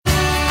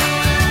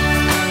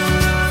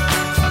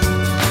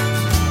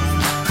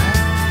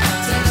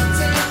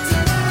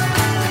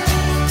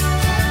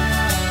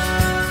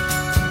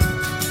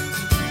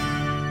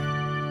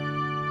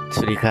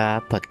ครั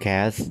บพอดแค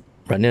สต์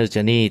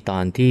Runnersjourney ตอ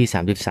นที่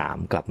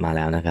33กลับมาแ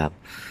ล้วนะครับ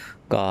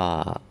ก็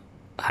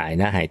หายห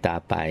น้าหายตา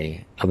ไป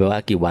เอาเป็นว่า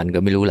กี่วันก็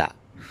ไม่รู้ละ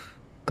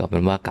ก็เป็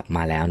นว่ากลับม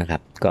าแล้วนะครั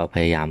บก็พ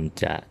ยายาม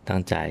จะตั้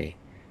งใจ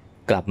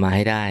กลับมาใ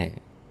ห้ได้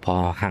พอ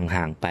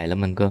ห่างๆไปแล้ว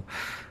มันก็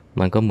เ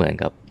หมือน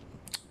กั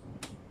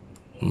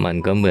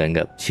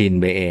บชิน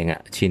ไปเองอ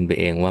ะชินไป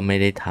เองว่าไม่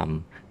ได้ท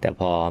ำแต่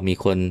พอมี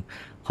คน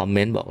คอมเม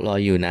นต์บอกรอ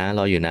อยู่นะ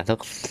สัก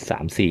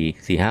3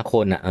 4 4 5 ค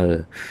นอะ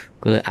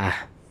ก็เลย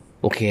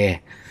โอเค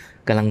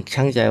กำลัง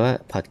ชั่งใจว่า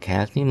พอดแค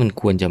สต์นี่มัน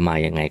ควรจะมา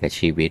ยังไงกับ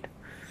ชีวิต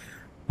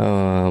เอ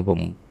อ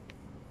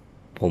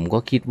ผมก็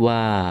คิดว่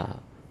า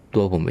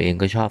ตัวผมเอง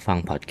ก็ชอบฟัง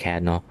พอดแคส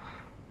ต์เนาะ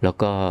แล้ว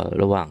ก็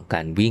ระหว่างก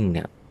ารวิ่งเ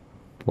นี่ย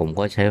ผม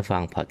ก็ใช้ฟั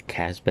งพอดแค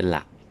สต์เป็นห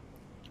ลัก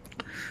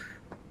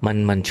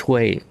มันช่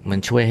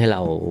วยให้เร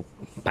า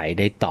ไปไ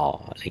ด้ต่อ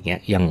อะไรเงี้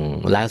ยอย่าง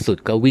ล่าสุด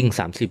ก็วิ่ง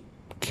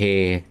30K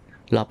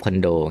รอบคอน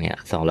โดเนี่ย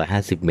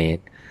250 เมต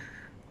ร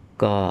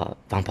ก็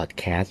ฟังพอด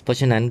แคสต์เพราะ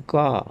ฉะนั้น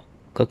ก็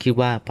คิด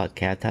ว่าพอดแ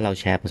คสต์ถ้าเรา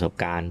แชร์ประสบ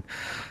การณ์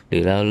หรื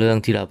อแล้วเรื่อง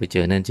ที่เราไปเจ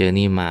อนั่นเจอ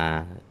นี่มา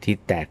ที่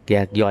แตกแย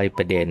กย่อยป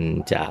ระเด็น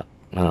จาก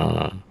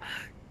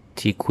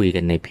ที่คุยกั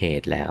นในเพ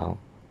จแล้ว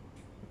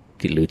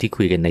หรือที่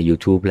คุยกันใน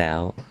YouTube แล้ว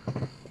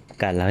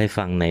การเล่าให้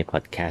ฟังในพอ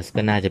ดแคสต์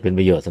ก็น่าจะเป็นป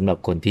ระโยชน์สำหรับ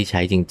คนที่ใ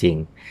ช้จริง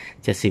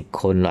ๆจะ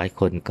10 คน100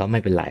 คนก็ไม่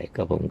เป็นไร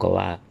ก็ผมก็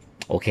ว่า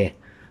โอเค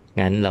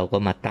งั้นเราก็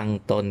มาตั้ง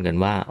ต้นกัน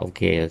ว่าโอเ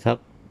คสัก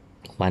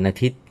วันอา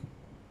ทิตย์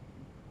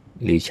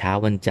หรือเช้า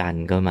วันจันท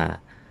ร์ก็มา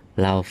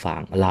เล่าใ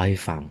ห้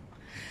ฟัง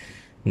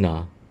เนาะ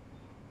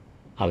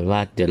เอาเป็นว่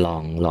าจะ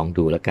ลอง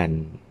ดูแล้วกัน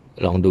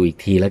ลองดูอีก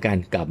ทีแล้วกัน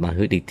กลับมา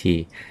ฮึดอีกที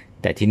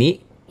แต่ทีนี้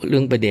เรื่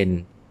องประเด็น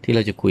ที่เร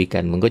าจะคุยกั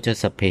นมันก็จะ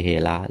สัพเพเห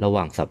ระระห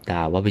ว่างสัปด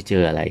าห์ว่าไปเจ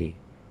ออะไร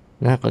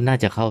ก็น่า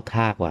จะเข้า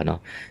ท่ากว่าเนาะ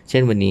เช่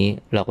นวันนี้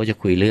เราก็จะ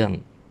คุยเรื่อง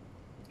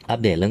อัป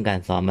เดตเรื่องการ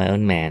ซ้อมไอรอ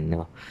นแมนเน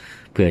าะ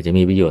เผื่อจะ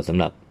มีประโยชน์สำ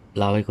หรับ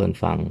เล่าให้คน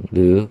ฟังห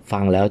รือฟั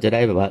งแล้วจะไ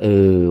ด้แบบว่า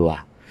ว่ะ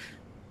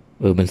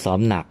มันซ้อม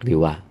หนักดี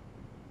ว่ะ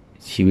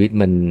ชีวิต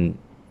มั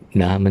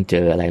นเจ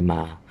ออะไรม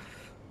า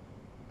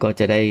ก็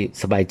จะได้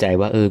สบายใจ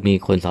ว่ามี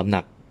คนซ้อมห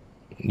นัก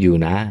อยู่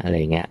นะอะไร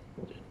เงี้ย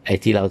ไอ้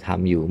ที่เราท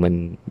ำอยู่มัน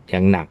ยั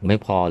งหนักไม่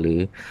พอหรือ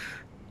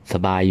ส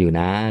บายอยู่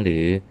นะหรื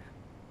อ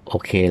โอ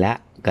เคละ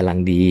กำลัง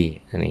ดี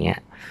อะไรเงี้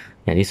ย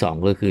อย่างที่สอง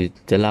ก็คือ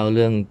จะเล่าเ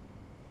รื่อง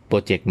โปร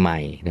เจกต์ใหม่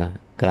เนาะ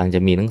กำลังจะ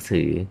มีหนัง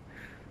สือ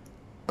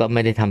ก็ไ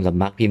ม่ได้ทำส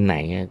ำนักพิมพ์ไหน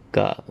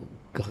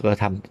ก็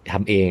ท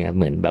ำเองเ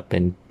หมือนแบบเป็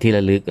นที่ร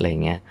ะลึกอะไร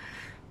เงี้ย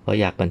ก็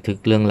อยากบันทึก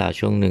เรื่องราว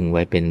ช่วงหนึ่งไ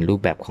ว้เป็นรูป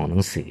แบบของหนั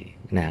งสือ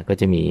นะก็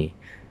จะมี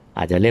อ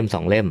าจจะเล่ม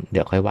2 เล่มเ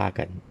ดี๋ยวค่อยว่า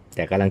กันแ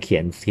ต่กำลังเขี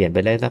ยนไป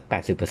ได้สัก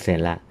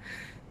80%ละ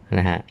น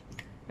ะฮะ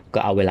ก็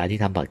เอาเวลาที่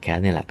ทำพอดแคส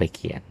ต์เนี่ยแหละไปเ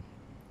ขียน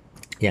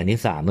อย่างที่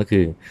สามก็คื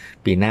อ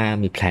ปีหน้า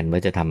มีแพลนว่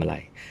าจะทำอะไร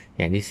อ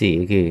ย่างที่สี่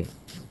ก็คือ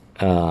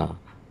เอ่อ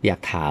อยาก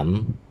ถาม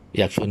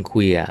อยากชวน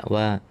คุยอะ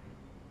ว่า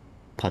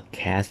พอดแค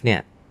สต์เนี่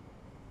ย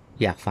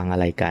อยากฟังอะ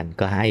ไรกัน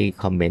ก็ให้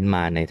คอมเมนต์ม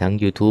าในทั้ง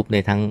YouTube ใน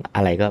ทั้งอ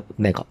ะไรก็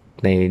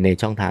ใน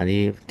ช่องทาง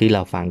ที่เร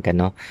าฟังกัน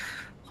เนาะ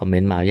คอมเม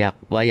นต์มา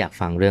อยาก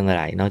ฟังเรื่องอะ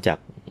ไรนอกจาก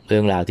เรื่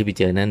องราวที่ไป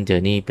เจอนั่นเจ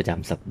อนี่ประจ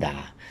ำสัปดา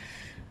ห์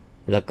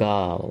แล้วก็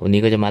วัน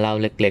นี้ก็จะมาเล่า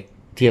เล็ก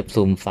ๆเทียบ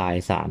ซูมไฟ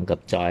ล์3กับ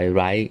จอยไ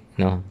รท์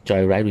เนาะจอ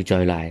ยไรท์หรือจอ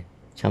ยไลน์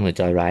ช่างเหมือน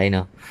จอยไรท์เน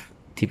าะ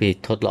ที่ไป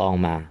ทดลอง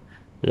มา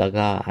แล้ว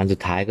ก็อันสุ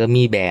ดท้ายก็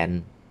มีแบรนด์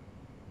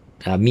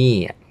มี่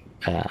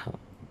เอ่อ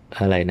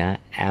อะไรนะ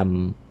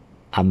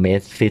อเม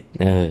ซฟิต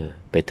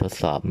ไปทด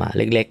สอบมา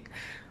เล็ก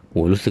ๆโห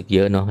รู้สึกเย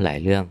อะเนาะหลาย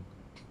เรื่อง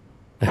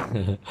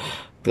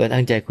ก็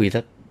ตั้งใจคุยสั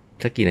ก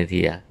กี่นา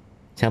ทีอะ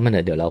ช่างมัน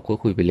เดี๋ยวเรา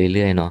คุยไปเ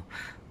รื่อยๆเนาะ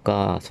ก็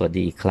สวัส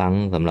ดีอีกครั้ง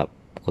สำหรับ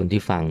คน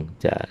ที่ฟัง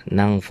จะ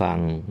นั่งฟัง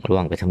ระห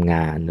ว่างไปทำง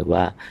านหรือ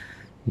ว่า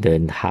เดิ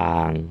นทา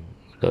ง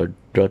รถ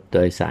รถโด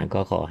ยสารก็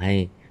ขอให้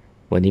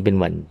วันนี้เป็น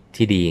วัน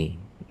ที่ดี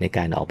ในก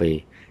ารออกไป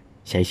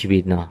ใช้ชีวิ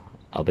ตเนาะ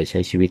เอาไปใช้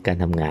ชีวิตการ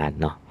ทำงาน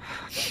เนาะ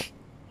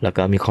แล้ว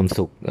ก็มีความ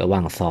สุขระหว่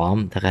างซ้อม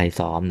ถ้าใคร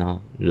ซ้อมเนาะ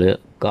หรือ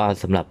ก็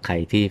สำหรับใคร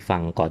ที่ฟั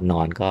งก่อนน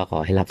อนก็ขอ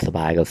ให้หลับสบ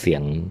ายกับเสีย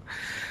ง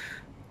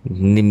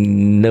นิ่ม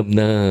เนิบ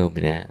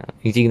เนี่ย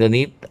จริงๆตอน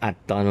นี้อัด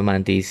ตอนประมาณ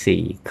ตี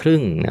 4 ครึ่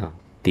งเนาะ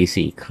ตี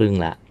 4 ครึ่ง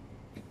ละ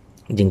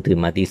จริงตื่น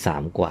มาตี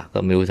 3 กว่าก็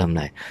ไม่รู้ทำอะ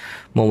ไร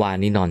เมื่อวาน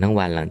นี้นอนทั้ง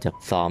วันหลังจาก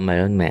ซ้อมไอ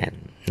รอนแมน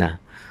นะ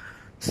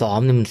ซ้อม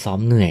เนี่ยมันซ้อม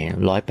เหนื่อย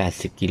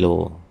180 กิโล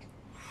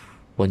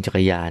บนจัก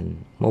รยาน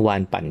เมื่อวาน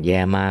ปั่นแย่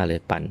มากเลย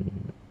ปั่น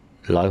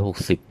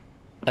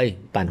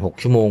160ปั่น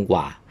6 ชั่วโมงก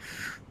ว่า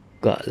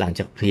ก็หลังจ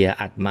ากเพลีย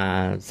อัดมา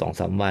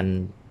2-3 วัน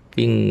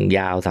วิ่งย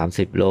าว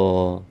30 โล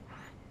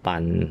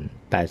ปั่น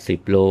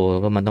80 โล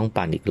ก็มันต้อง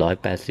ปั่นอีก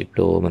180 โ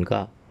ลมันก็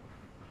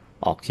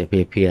ออกจะเ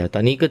พลียๆตอ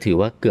นนี้ก็ถือ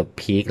ว่าเกือบ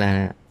พีคแล้วฮ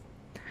ะ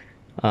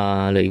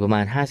เหลืออีกประม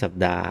าณ5 สัป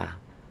ดาห์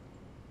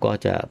ก็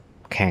จะ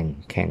แ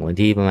ข่งวัน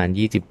ที่ประมาณ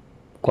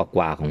20ก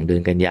ว่าของเดือ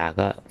นกันยา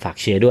ก็ฝาก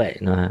เชียร์ด้วย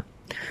นะฮะ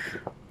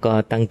ก็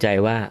ตั้งใจ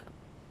ว่า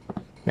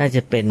น่าจ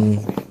ะเป็น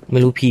ไม่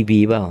รู้ PB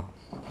เปล่า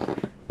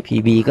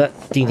PB ก็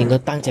จริงๆก็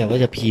ตั้งใจว่า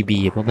จะ PB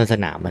เพราะมันส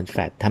นามมันแฟ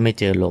ลตถ้าไม่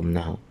เจอลมน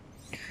ะครับ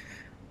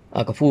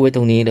ก็พูดไว้ต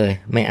รงนี้เลย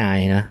ไม่อาย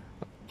นะ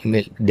ไม่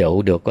เดี๋ย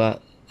วก็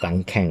หลัง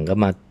แข่งก็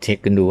มาเช็ค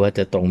กันดูว่าจ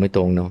ะตรงไม่ต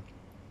รงเนาะ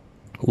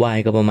ว่าย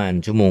ก็ประมาณ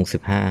1 ชั่วโมง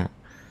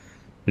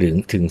 15 หรือ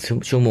ถึง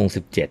ชั่วโมง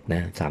17น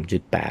ะ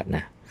3.8น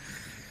ะ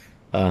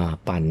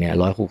ปั่นเนี่ย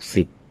160183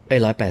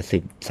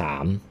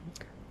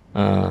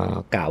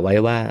กะไว้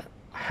ว่า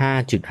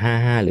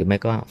5.55หรือไม่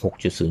ก็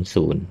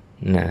6.00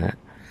นะฮะ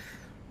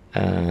เ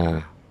อ่อ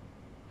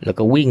แล้ว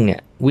ก็วิ่งเนี่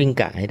ยวิ่ง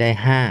กะให้ได้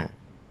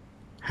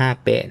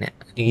5เป๊ะเนี่ย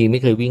จริงๆไ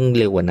ม่เคยวิ่ง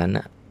เร็วกว่านั้นอ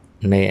ะ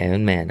ใน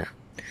Ironman อะ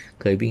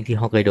เคยวิ่งที่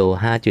ฮอกไกโด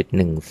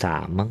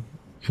5.13มั้ง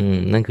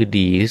นั่นคือ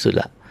ดีที่สุด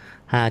ละ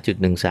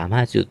5.13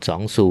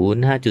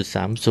 5.20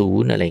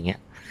 5.30อะไรเงี้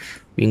ย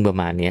วิ่งประ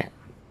มาณเนี้ย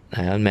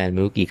Ironmanไม่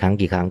รู้กี่ครั้ง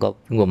ก็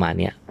วิ่งประมาณ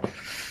เนี้ย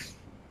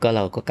ก็เร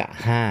าก็กะ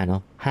5เนา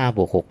ะ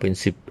5+6เป็น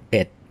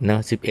11เนา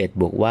ะ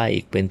11+อี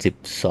กเป็น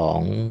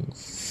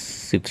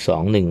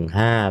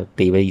12.15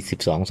ตีไป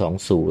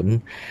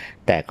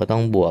12.20แต่ก็ต้อ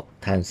งบวก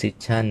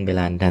transition เวล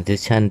า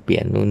transition เปลี่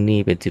ยนนู่นนี่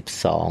เป็น12.30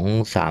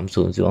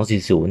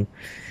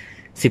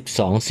 12.40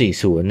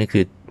 12.40นี่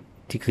คือ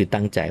ที่คือ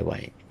ตั้งใจไว้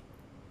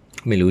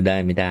ไม่รู้ได้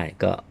ไม่ได้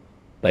ก็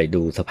ไป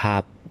ดูสภา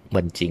พ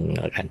วันจริง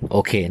แล้วกันโอ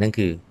เคนั่น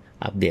คือ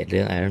อัปเดตเ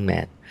รื่อง Iron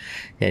Man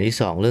อย่างที่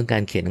สองเรื่องกา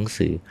รเขียนหนัง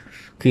สือ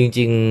คือจ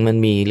ริงๆมัน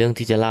มีเรื่อง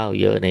ที่จะเล่า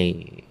เยอะใน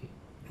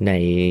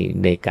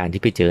ในการ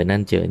ที่ไปเจอนั่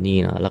นเจอนี่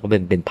เนาะแล้วก็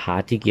เป็นพาร์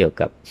ทที่เกี่ยว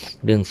กับ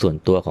เรื่องส่วน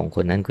ตัวของค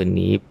นนั้นคน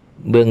นี้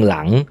เบื้องห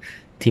ลัง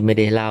ที่ไม่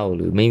ได้เล่าห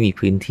รือไม่มี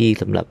พื้นที่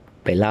สำหรับ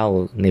ไปเล่า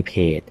ในเพ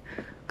จ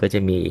ก็จะ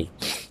มี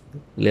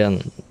เรื่อง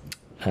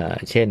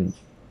เช่น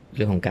เ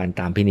รื่องของการ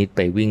ตามพินิจไ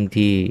ปวิ่ง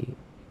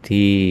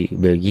ที่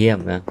เบลเยียม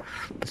นะ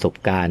ประสบ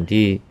การณ์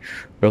ที่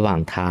ระหว่าง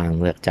ทาง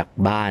จาก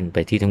บ้านไป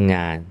ที่ทำง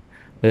าน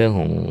เรื่อง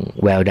ของ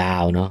แววดา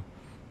วเนาะ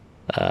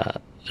เอ่อ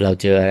เรา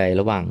เจออะไร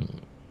ระหว่าง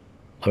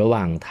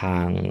ทา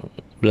ง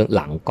เรื่องห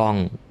ลังกล้อง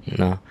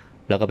เนาะ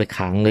แล้วก็ไป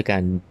ค้างด้วยกั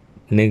น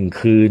1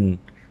 คืน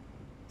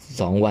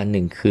2 วัน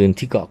1 คืน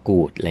ที่เกาะ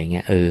กูดอะไรเ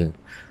งี้ย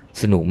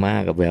สนุกมาก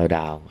กับแววด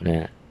าวน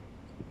ะ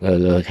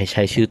เราใ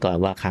ช้ชื่อตอน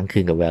ว่าค้างคื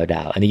นกับแววด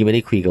าวอันนี้ยังไม่ไ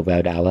ด้คุยกับแว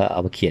วดาวว่าเอ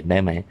ามาเขียนได้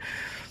ไหม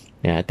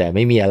นะแต่ไ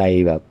ม่มีอะไร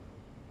แบบ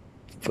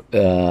เอ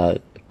อ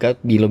ก็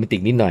มีโรแมนติ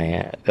กนิดหน่อย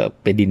อ่ะก็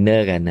ไปดินเนอ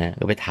ร์กันนะ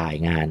ก็ไปถ่าย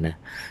งานนะ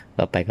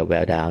ก็ไปกับแว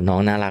วดาวน้อง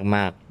น่ารักม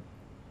าก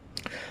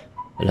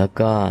แล้ว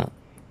ก็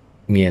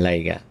มีอะไร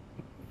อีกัน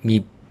มี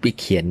ไป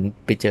เขียน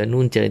ไปเจอ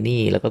นู่นเจอ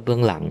นี่แล้วก็เบื้อ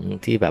งหลัง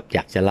ที่แบบอย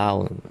ากจะเล่า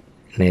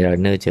ใน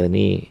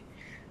Runnersjourney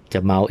จะ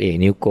เมาเอก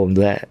นิ้วกลม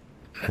ด้วย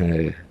เอ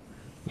อ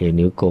เอก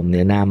นิ้วกลมเ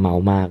นี่ยหน้าเมา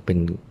มากเป็น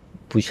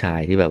ผู้ชาย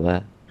ที่แบบว่า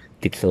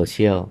ติดโซเ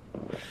ชียล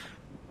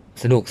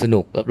สนุ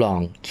กรับรอง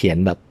เขียน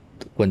แบบ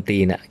กวนตี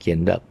นอะเขียน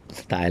แบบส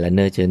ไตล์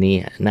Runner Journey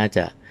อะน่าจ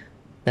ะ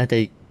น่า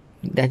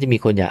จะมี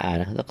คนอยากอ่าน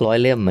นะสัก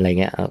100 เล่มอะไร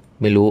เงี้ย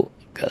ไม่รู้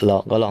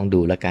ก็ลองดู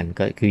แล้วกัน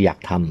ก็คืออยาก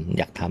ท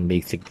ำไป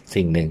อีก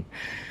สิ่งหนึ่ง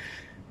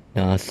เน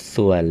าะ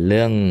ส่วนเ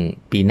รื่อง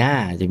ปีหน้า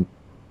จะ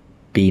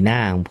ปีหน้า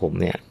ของผม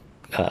เนี่ย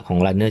ของ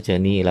Runner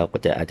Journey เราก็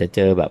จะอาจจะเจ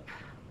อแบบ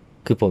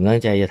คือผมตั้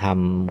งใจจะท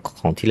ำ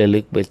ของที่ระลึ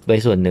กไว้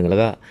ส่วนหนึ่งแล้ว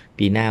ก็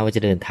ปีหน้าว่าจ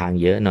ะเดินทาง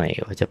เยอะหน่อย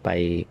ว่าจะไป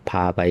พ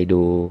าไป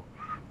ดู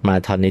มาร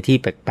าธอนในที่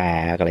แปล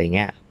กๆอะไรเ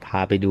งี้ยพา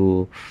ไปดู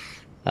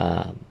เอ่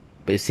อ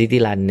ไปซิ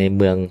ตี้รันใน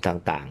เมือง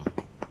ต่าง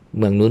ๆ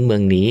เมืองนู้นเมือ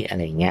งนี้อะไ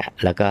รเงี้ย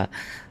แล้วก็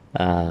เ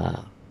อ่อ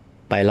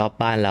ไปรอบ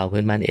บ้านเราเพื่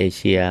อนบ้านเอเ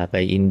ชียไป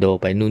อินโด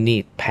ไปนู่นนี่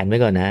แผนไว้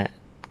ก่อนนะ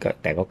ก็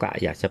แต่ก็กะ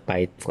อยากจะไป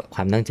คว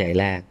ามตั้งใจ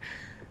แรก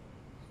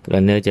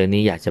Runner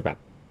Journey อยากจะแบบ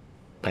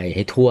ไปใ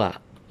ห้ทั่ว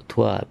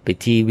ไป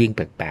ที่วิ่งแ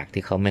ปลกๆ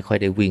ที่เขาไม่ค่อย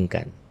ได้วิ่ง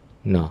กัน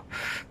เนาะ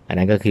อัน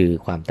นั้นก็คือ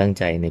ความตั้ง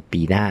ใจใน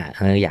ปีหน้า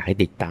อยากให้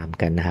ติดตาม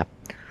กันนะครับ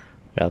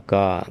แล้ว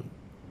ก็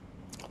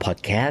พอด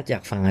แคสต์อยา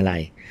กฟังอะไร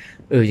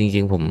จ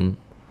ริงๆผม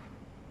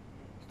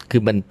คื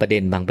อมันประเด็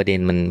นบางประเด็น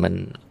มัน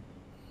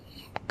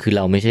คือเ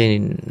ราไม่ใช่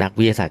นัก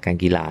วิทยาศาสตร์การ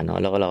กีฬาเนาะ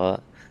แล้วก็เราก็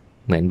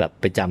เหมือนแบบ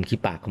ไปจำขี้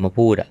ปากเขามา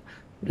พูดอะ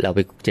เราไป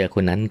เจอค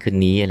นนั้นคน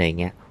นี้อะไร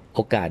เงี้ยโอ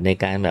กาสใน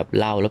การแบบ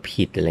เล่าแล้ว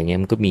ผิดอะไรเงี้ย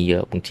มันก็มีเยอ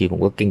ะบางทีผม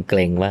ก็เกร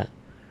งๆว่า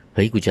เ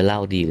ฮ้ยกูจะเล่า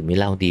ดีหรือไม่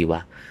เล่าดีว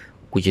ะ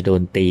กูจะโด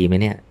นตีไหม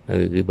เนี่ย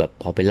คือแบบ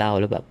พอไปเล่า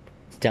แล้วแบบ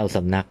เจ้าส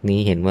ำนักนี้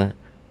เห็นว่า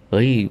เ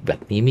ฮ้ยแบ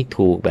บนี้ไม่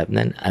ถูกแบบ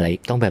นั้นอะไร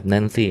ต้องแบบนั้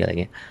นสิอะไร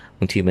เงี้ยบ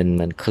างที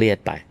มันเครียด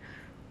ไป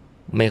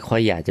ไม่ค่อ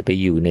ยอยากจะไป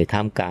อยู่ในท่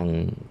ามกลาง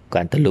ก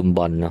ารตะลุมบ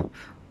อลเนาะ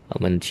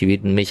มันชีวิต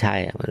มันไม่ใช่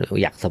อะ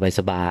อยากส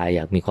บายๆอย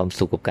ากมีความ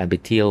สุขกับการไป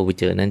เที่ยวไป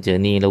เจอนั่นเจอ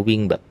นี่แล้ววิ่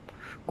งแบบ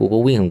กูก็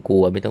วิ่งของกู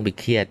อะไม่ต้องไป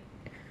เครียด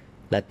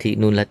ลัทธิ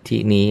นู่นลัทธิ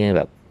นี้แ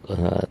บบ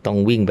ต้อง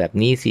วิ่งแบบ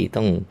นี้สิ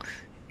ต้อง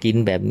กิน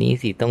แบบนี้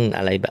สิต้อง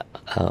อะไรแบบ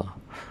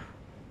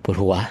ปวด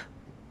หัว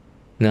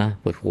นะ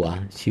ปวดหัว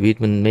ชีวิต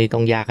มันไม่ต้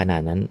องยากขนา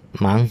ดนั้น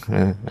มั้ง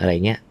อะไร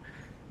เงี้ย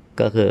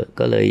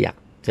ก็เลยอยาก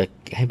จะ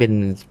ให้เป็น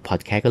พอ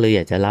ดแคสต์ก็เลยอ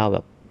ยากจะเล่าแบ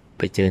บไ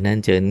ปเจอนั่น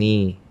เจอนี่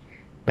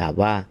แบบ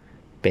ว่า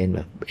เป็นแบ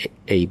บ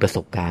ประส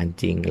บการณ์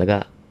จริงแล้วก็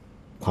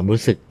ความ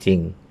รู้สึกจริง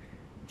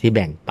ที่แ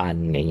บ่งปัน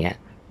อย่างเงี้ย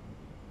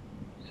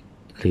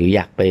หรืออย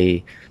ากไป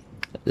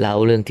เล่า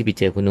เรื่องที่ไป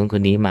เจอคนนู้นค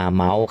นนี้มา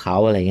เมาส์เขา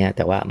อะไรเงี้ยแ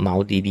ต่ว่าเมา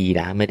ส์ดีๆ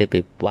นะไม่ได้ไป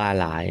ว่า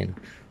ร้าย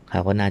เข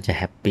าก็น่าจะ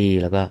แฮปปี้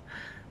แล้วก็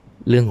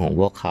เรื่องของ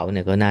พวกเขาเ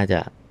นี่ยก็น่าจะ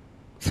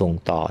ส่ง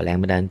ต่อแรง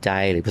บันดาลใจ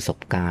หรือประสบ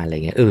การณ์อะไร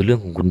เงี้ยเรื่อ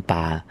งของคุณป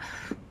า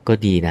ก็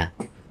ดีนะ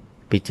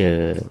ไปเจอ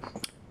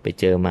ไป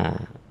เจอมา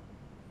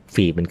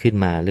ฟีดมันขึ้น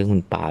มาเรื่องคุ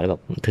ณปาแล้วแบ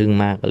บทึ่ง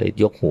มากก็เลย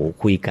ยกหู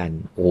คุยกัน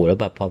โอ้แล้ว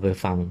แบบพอไป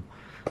ฟัง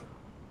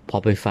พอ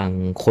ไปฟัง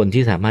คน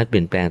ที่สามารถเป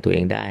ลี่ยนแปลงตัวเอ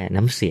งได้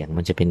น้ำเสียง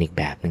มันจะเป็นอีก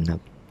แบบนึงครั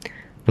บ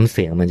น้ำเ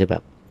สียงมันจะแบ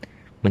บ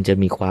มันจะ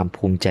มีความ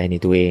ภูมิใจใน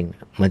ตัวเอง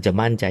มันจะ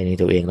มั่นใจใน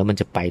ตัวเองแล้วมัน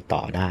จะไปต่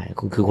อได้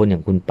คือคนอย่า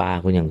งคุณปา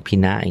คนอย่างพี่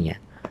ณอย่างเงี้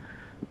ย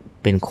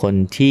เป็นคน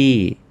ที่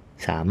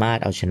สามารถ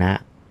เอาชนะ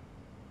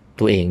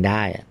ตัวเองไ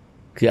ด้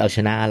คือเอาช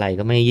นะอะไร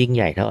ก็ไม่ยิ่งใ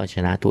หญ่เท่าเอาช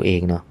นะตัวเอ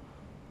งเนาะ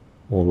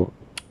โอ้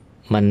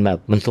มันแบบ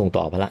มันส่ง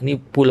ต่อพลังนี่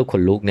พูดแล้วข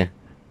นลุกเนี่ย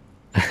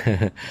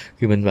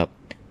คือมันแบบ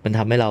มันท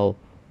ำให้เรา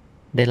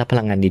ได้รับพ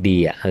ลังงานดี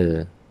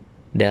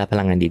ๆได้รับพ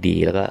ลังงานดี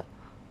ๆแล้ว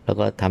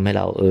ก็ทำให้เ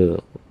รา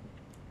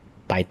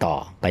ไปต่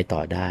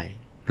อได้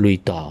ลุย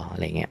ต่ออะ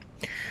ไรเงี้ย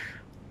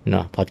เน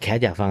าะพอดแคส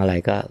ต์อยากฟังอะไร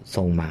ก็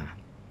ส่งมา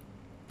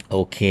โอ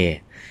เค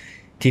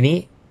ทีนี้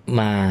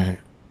มา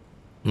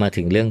มา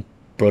ถึงเรื่อง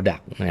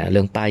Product นะเ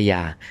รื่องป้ายย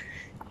า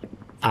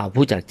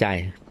พูดจากใจ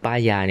ป้าย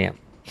ยาเนี่ย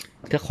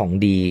ถ้าของ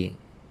ดี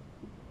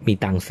มี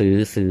ตังค์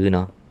ซื้อเน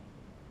าะ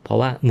เพราะ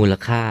ว่ามูล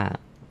ค่า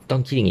ต้อ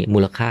งคิดอย่างนี้มู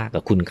ลค่ากั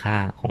บคุณค่า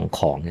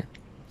ของเนี่ย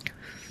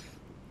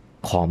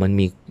ของมัน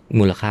มี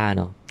มูลค่า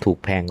เนาะถูก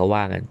แพงก็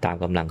ว่ากันตาม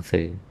กำลัง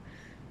ซื้อ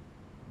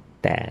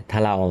แต่ถ้า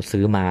เรา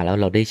ซื้อมาแล้ว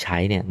เราได้ใช้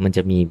เนี่ยมัน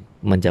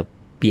จะ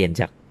เปลี่ยน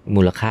จาก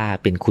มูลค่า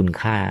เป็นคุณ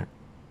ค่า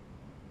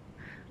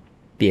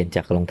เปลี่ยนจ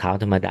ากรองเท้า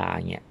ธรรมดา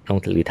เงี้ย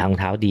หรือรอง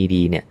เท้า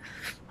ดีๆเนี่ย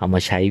เอามา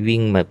ใช้วิ่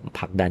งมาผ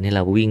ลักดันให้เร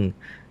าวิ่ง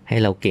ให้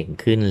เราเก่ง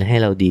ขึ้นให้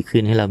เราดีขึ้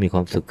นให้เรามีคว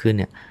ามสุขขึ้น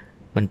เนี่ย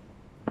มัน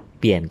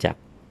เปลี่ยนจาก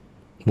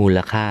มูล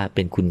ค่าเ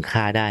ป็นคุณ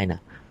ค่าได้นะ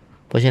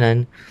เพราะฉะนั้น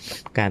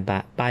การ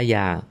ป้ายย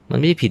ามัน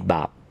ไม่ได้ผิดบ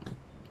าป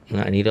น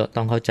ะอันนี้เรา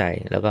ต้องเข้าใจ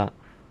แล้วก็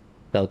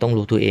เราต้อง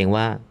รู้ตัวเอง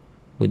ว่า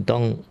คุณต้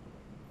อง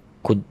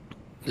คุณ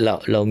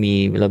เรา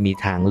มี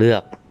ทางเลือ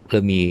กเรา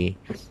มี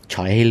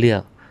ช้อยให้เลือ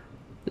ก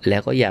แล้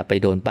วก็อย่าไป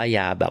โดนป้ายย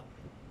าแบบ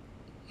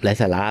ไร้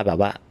สาระแบบ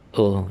ว่า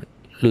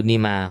รุ่นนี้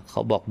มาเข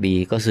าบอกดี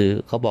ก็ซื้อ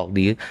เขาบอก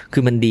ดีคื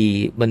อมันดี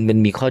มัน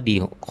มีข้อดี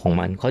ของ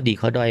มันข้อดี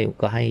ข้อด้อย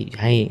ก็ใ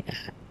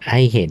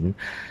ห้เห็น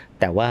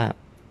แต่ว่า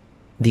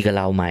ดีกับ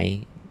เราไหม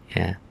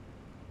นะ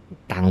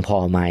ตังค์พอ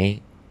ไหม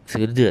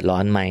ซื้อเดือดร้อ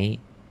นไหม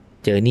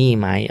เจอหนี้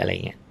ไหมอะไร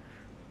เงี้ย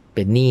เ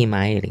ป็นหนี้ไหม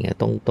อะไรเงี้ย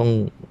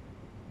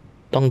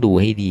ต้องดู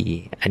ให้ดี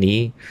อันนี้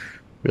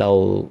เรา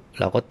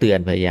เราก็เตือน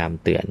พยายาม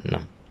เตือนเน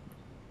าะ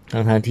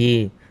ทั้งที่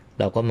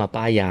เราก็มา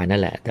ป้ายยานั่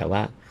นแหละแต่ว่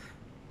า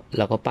เ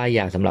ราก็ป้ายย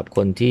าสำหรับค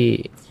นที่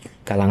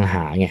กำลังห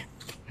าไง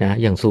นะ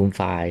อย่างซูมไ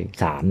ฟล์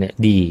3เนี่ย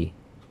ดี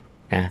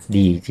นะ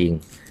ดีจริง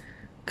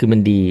คือมัน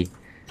ดี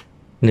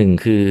หนึ่ง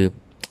คือ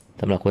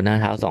สำหรับคนหน้า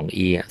เท้า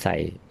 2E อ่ะใส่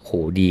โห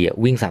ดีอ่ะ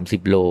วิ่ง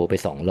30โลไป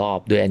2 รอบ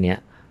ด้วยอันเนี้ย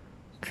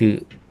คือ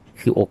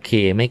คือโอเค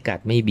ไม่กัด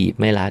ไม่บีบ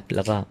ไม่รัดแ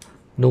ล้วก็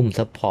นุ่ม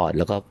ซัพพอร์ต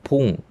แล้วก็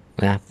พุ่ง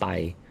นะไ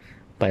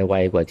ปไว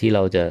กว่าที่เร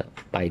าจะ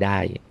ไปได้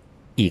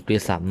อีกด้ว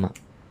ยซ้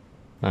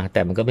ำแ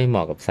ต่มันก็ไม่เหม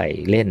าะกับใส่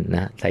เล่นน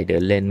ะใส่เดิ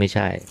นเล่นไม่ใ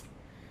ช่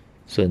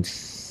ส่วน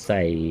ใ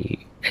ส่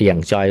อย่าง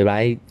จอยไร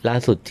ท์ล่า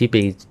สุดที่ไป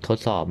ทด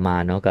สอบมา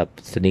เนาะกับ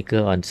สนิเกอ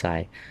ร์ออนไซ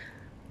ด์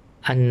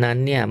อันนั้น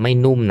เนี่ยไม่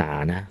นุ่มหนา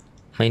นะ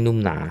ไม่นุ่ม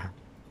หนา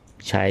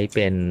ใช้เ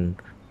ป็น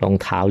รอง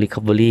เท้า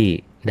Recovery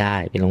ได้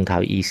เป็นรองเท้า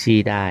Easy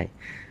ได้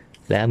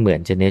และเหมือน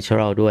จะ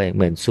Natural ด้วยเ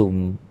หมือนซูม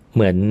เ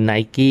หมือน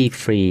Nike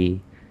Free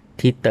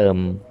ที่เติม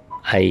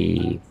ไอ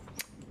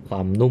คว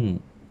ามนุ่ม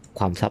ค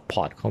วามซัพพ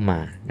อร์ตเข้ามา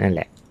นั่นแห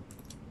ละ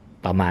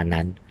ประมาณ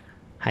นั้น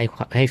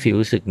ให้ฟีล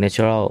รู้สึก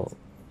natural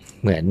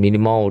เหมือน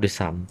minimal ด้วย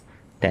ซ้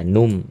ำแต่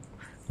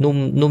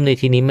นุ่มใน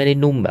ที่นี้ไม่ได้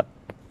นุ่มแบบ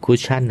คุช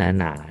ชั่น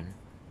หนา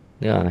ๆ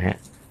เนกอะฮะ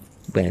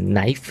เหมือนไน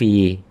ฟ์ฟรี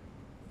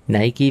ไน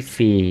กี้ฟ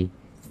รี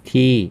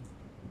ที่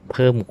เ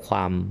พิ่มคว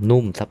าม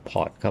นุ่มซัพพ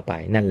อร์ตเข้าไป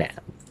นั่นแหละ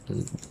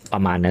ปร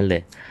ะมาณนั้นเล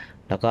ย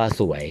แล้วก็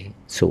ส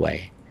วย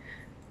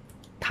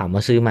ถามว่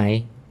าซื้อไหม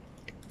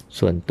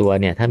ส่วนตัว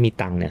เนี่ยถ้ามี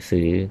ตังค์เนี่ย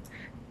ซื้อ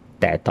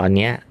แต่ตอนเ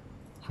นี้ย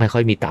ไม่ค่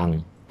อยมีตังค์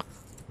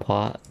เพรา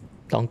ะ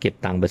ต้องเก็บ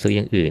ตังค์ไปซื้ออ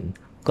ย่างอื่น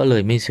ก็เล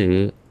ยไม่ซื้อ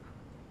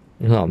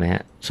นึกออกไหมฮ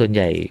ะส่วนใ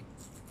หญ่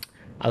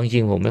เอาจ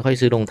ริงๆผมไม่ค่อย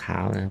ซื้อรองเท้า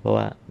นะเพราะ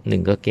ว่าหนึ่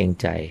งก็เกรง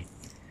ใจ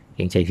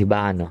ที่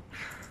บ้านเนาะ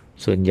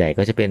ส่วนใหญ่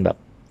ก็จะเป็นแบบ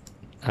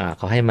เ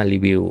ขาให้มารี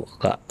วิว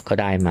ก็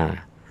ได้มา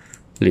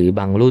หรือ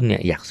บางรุ่นเนี่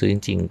ยอยากซื้อจ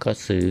ริงๆก็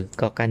ซื้อ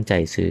ก็กั้นใจ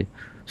ซื้อ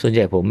ส่วนให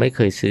ญ่ผมไม่เค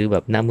ยซื้อแบ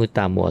บหน้ามืดต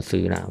ามัว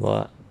ซื้อนะเพราะ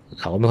ว่า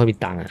เราก็ไม่ค่อยมี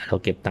ตังค์เรา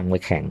เก็บตังค์ไว้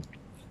แข่ง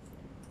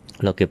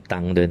เราเก็บตั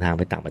งค์เดินทางไ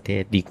ปต่างประเท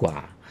ศดีกว่า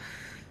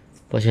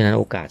เพราะฉะนั้น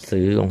โอกาส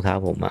ซื้อรองเท้า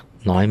ผม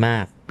น้อยมา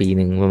กปีห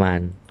นึ่งประมาณ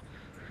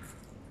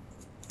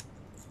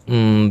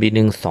ปีห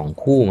นึ่ง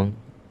2 คู่มั้ง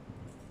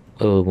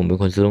ผมเป็น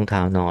คนซื้อรองเท้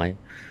าน้อย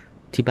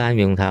ที่บ้าน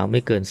มีรองเท้าไ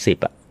ม่เกิน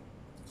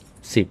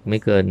10ไม่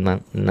เกินมั้ง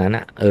นั้น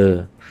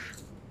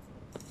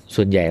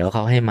ส่วนใหญ่แล้วเข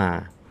าให้มา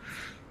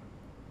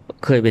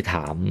เคยไปถ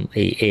ามไอ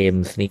เอม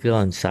สนิเกอร์อ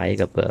อนไซต์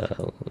กับ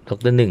ด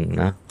รหนึ่ง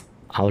นะ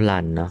เอาลั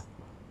นเนาะ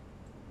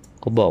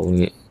ก็บอก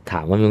ถ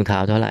ามว่ามีรองเท้า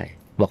เท่าไหร่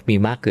บอกมี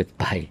มากเกิน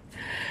ไป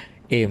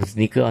เอมส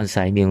นิเกอร์ออนไซ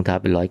ต์มีรองเท้า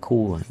เป็น100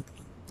 คู่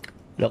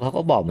แล้วเขา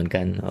ก็บอกเหมือน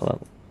กันว่า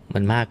มั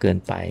นมากเกิน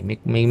ไป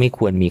ไม่ค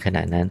วรมีขน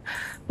าดนั้น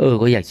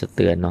ก็อยากจะเ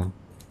ตือนเนาะ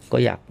ก็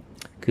อยาก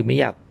คือไม่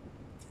อยา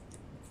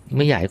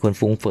กให้คน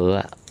ฟุ้งเฟ้อ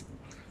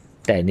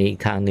แต่ในอีก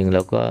ทางหนึ่งเร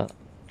า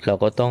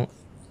ก็ต้อง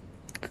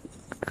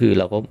คือ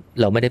เ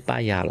ราไม่ได้ป้า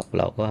ยยาหรอก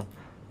เราก็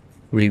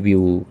รีวิ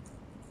ว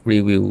รี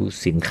วิว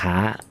สินค้า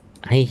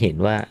ให้เห็น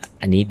ว่า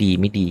อันนี้ดี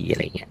ไม่ดีอะไ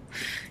รเงี้ย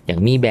อย่าง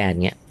มีแบรน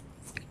ด์เนี้ย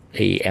ไอ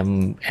แอ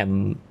ม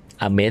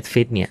อเมส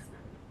ฟิตเนี่ย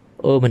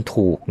มัน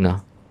ถูกเนาะ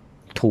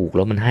ถูกแ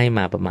ล้วมันให้ม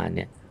าประมาณเ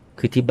นี้ย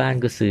คือที่บ้าน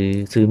ก็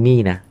ซื้อมี่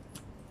นะ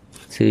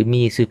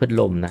ซื้อพัด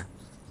ลมนะ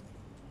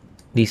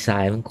ดีไซ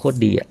น์มันโคตร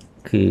ดีอ่ะ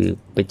คือ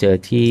ไปเจอ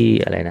ที่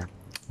อะไรนะ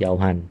เยาว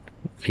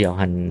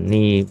ฮัน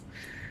นี่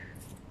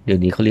เดี๋ยว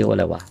นี้เขาเรียกว่าอะ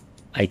ไรวะ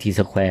ไอทีส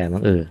แควร์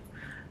มั้ง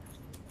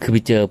คือไป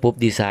เจอปุ๊บ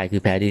ดีไซน์คื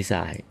อแพ้ดีไซ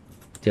น์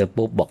เจอ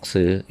ปุ๊บบอก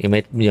ซื้อยัง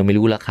ไม่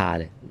รู้ราคา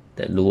เลยแ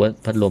ต่รู้ว่า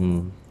พัดลม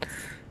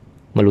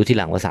มารู้ที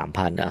หลังว่า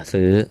3,000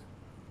ซื้อ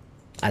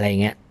อะไร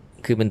เงี้ย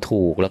คือมัน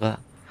ถูกแล้วก็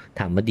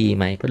ถามว่าดีไ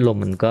หมพัดลม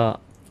มันก็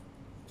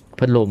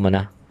พัดลมอะ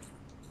นะ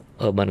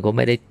มันก็ไ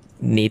ม่ได้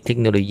นีเทค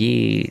โนโลยี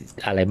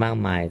อะไรมาก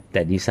มายแ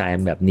ต่ดีไซ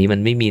น์แบบนี้มัน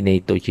ไม่มีใน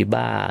โตชิ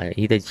บ้า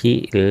ฮิตาชิ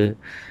หรือ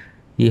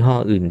ยี่ห้อ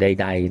อื่นใ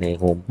ดๆใน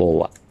โฮมโปร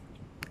อ่ะ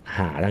ห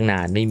าตั้งนา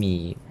นไม่มี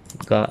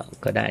ก็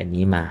ก็ได้อัน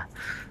นี้มา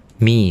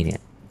มี่เนี่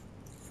ย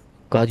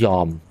ก็ย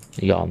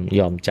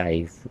อม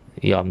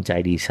ใจ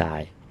ดีไซ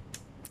น์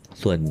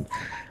ส่วน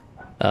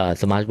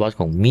สมาร์ทวอทช์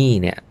ของมี่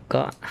เนี่ย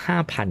ก็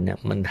5,000เนี่ย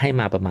มันให้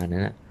มาประมาณนั้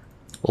นนะ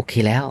โอเค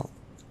แล้ว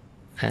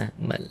ฮะ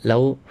แล้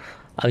ว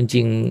เอาจ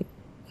ริง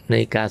ๆในา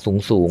ฬิกา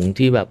สูง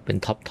ที่แบบเป็น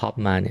ท็อป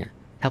มาเนี่ย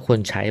ถ้าคน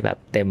ใช้แบบ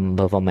เต็มเ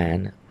พอร์ฟอร์แมน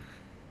ซ์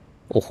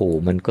โอ้โห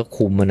มันก็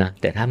คุ้มนะ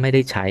แต่ถ้าไม่ไ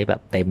ด้ใช้แบ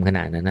บเต็มขน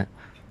าดนั้นนะ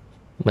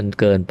มัน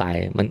เกินไป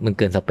มันเ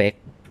กินสเปค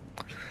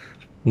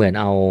เหมือน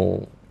เอา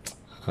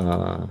เอ่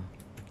อ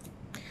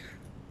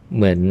เ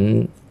หมือน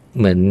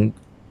เหมือน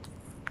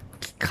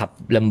ขับ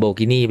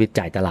Lamborghini ไป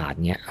จ่ายตลาด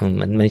เงี้ย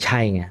มันไม่ใช่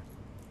ไง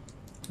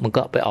มัน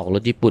ก็ไปออกร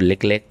ถญี่ปุ่นเ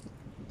ล็ก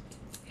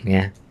ๆเ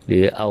งี้ยหรื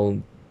อเอา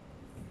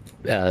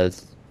เอ่อ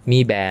มี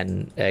แบรน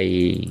ด์ไอ้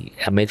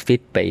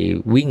Amazfit ไป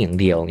วิ่งอย่าง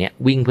เดียวเงี้ย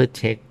วิ่งเพื่อ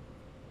เช็ค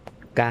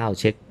ก้าว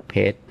เช็คเพ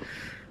จ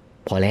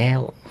พอแล้ว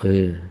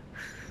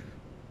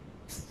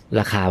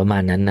ราคาประมา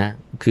ณนั้นนะ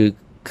คือ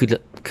คือ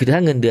คือถ้า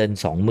เงินเดือน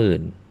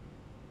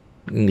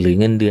20,000หรือ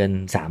เงินเดือน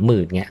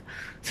30,000เงี้ย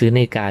ซื้อน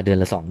าฬิกาเดือน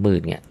ละ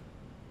20,000เงี้ย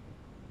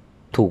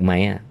ถูกไหม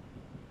อ่ะ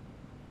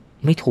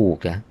ไม่ถูก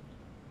นะ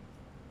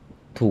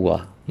ถูกอ่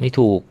ะไม่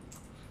ถูก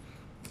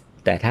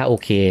แต่ถ้าโอ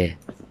เค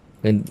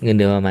เงินเ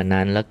ดือนประมาณ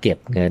นั้นแล้วเก็บ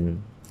เงิน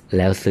แ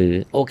ล้วซื้อ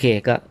โอเค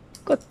ก็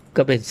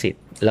ก็เป็นสิท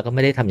ธิ์แล้วก็ไ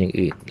ม่ได้ทำอย่าง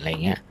อื่นอะไร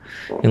เงี้ย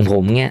อย่างผ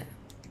มเงี้ย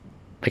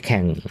ไปแข่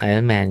งไอร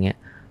อนแมนเงี้ย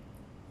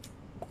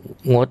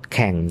งดแ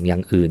ข่งอย่า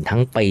งอื่นทั้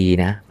งปี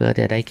นะเพื่อ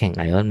จะได้แข่ง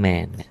ไอรอนแม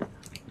นเนี่ย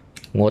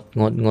ง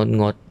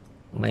ด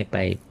ไม่ไป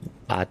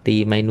ปาร์ตี้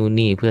ไม่นู่น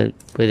นี่เ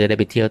พื่อจะได้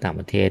ไปเที่ยวต่าง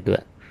ประเทศด้ว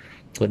ย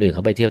คนอื่นเข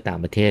าไปเที่ยวต่าง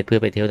ประเทศเพื่อ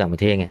ไปเที่ยวต่างปร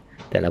ะเทศไง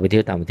แต่เราไปเที่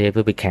ยวต่างประเทศเ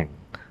พื่อไปแข่ง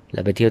แล้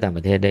วไปเที่ยวต่างป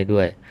ระเทศได้ด้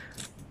วย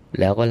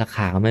แล้วก็ราค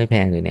าก็ไม่แพ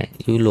งเลยเนี่ย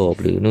ยุโรป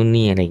หรือนู่น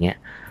นี่อะไรเงี้ย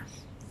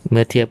เ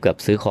มื่อเทียบกับ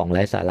ซื้อของไ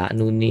ร้สาระ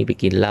นู่นนี่ไป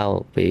กินเหล้า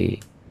ไป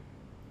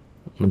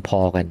มันพ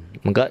อกัน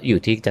มันก็อยู่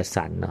ที่จัดส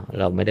รรเนาะ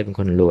เราไม่ได้เป็น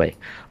คนรวย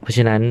เพราะฉ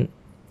ะนั้น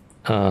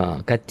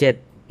กัจเจ็ต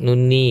นู่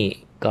นนี่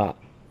ก็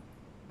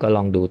ก็ล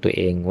องดูตัวเ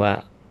องว่า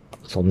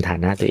สมฐา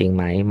นะตัวเองไ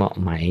หมเหมาะ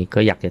ไหมก็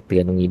อยากจะเตื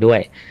อนตรงนี้ด้ว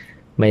ย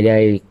ไม่ได้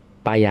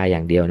ป้ายยาอย่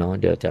างเดียวเนาะ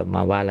เดี๋ยวจะม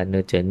าว่า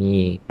Runner Journey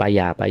ป้ายย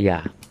า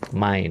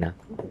ไม่นะ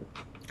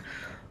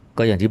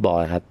ก็อย่างที่บอก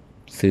ครับ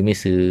ซื้อไม่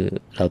ซื้อ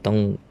เราต้อง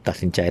ตัด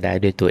สินใจได้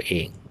ด้วยตัวเอ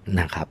ง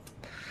นะครับ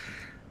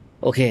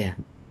โอเค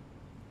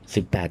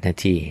18 นา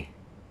ที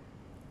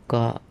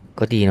ก็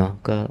ก็ดีเนาะ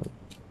ก็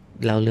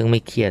เล่าเรื่องไ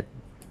ม่เครียด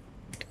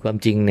ความ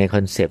จริงในค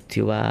อนเซปต์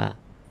ที่ว่า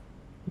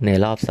ใน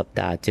รอบสัป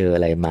ดาห์เจออ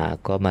ะไรมา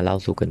ก็มาเล่า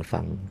สู่กันฟั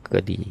งก็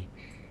ดี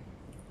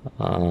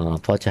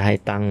เพราะจะให้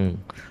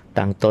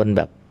ตั้งต้นแ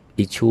บบ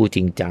อิชชูจ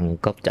ริงจัง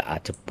ก็จะอา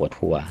จจะปวด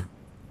หัว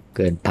เ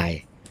กินไป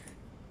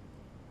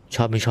ช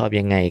อบไม่ชอบ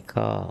ยังไง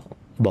ก็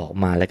บอก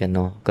มาแล้วกันเ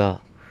นาะก็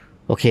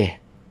โอเค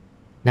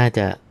น่าจ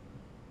ะ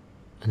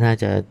น่า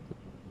จะ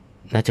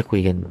น่าจะคุ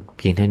ยกันเ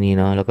พียงเท่านี้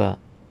เนาะแล้วก็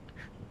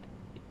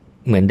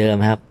เหมือนเดิม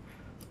ครับ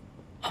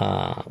อ่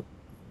า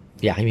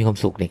อยากให้มีความ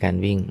สุขในการ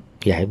วิ่ง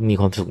อยากให้มี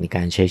ความสุขในก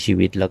ารใช้ชี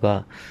วิตแล้วก็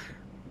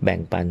แบ่ง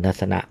ปันทั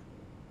ศนะ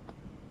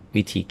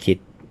วิธีคิด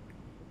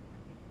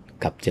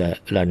กับเจอ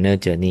Runner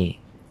Journey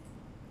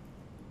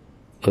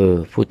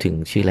พูดถึง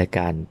ชื่อรายก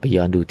ารไป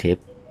ย้อนดูเทป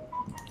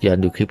ย้อน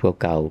ดูคลิป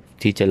เก่า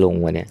ๆที่จะลง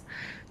วันเนี้ย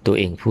ตัว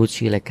เองพูด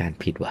ชื่อรายการ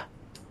ผิดว่ะ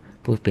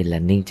พูดเป็น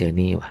Running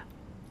Journey ว่ะ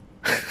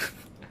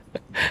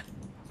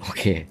โอ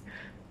เค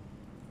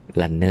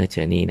Runner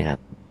Journey นะครับ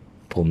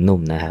ผมหนุ่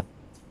มนะครับ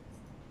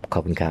ขอ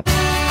บคุณครั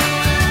บ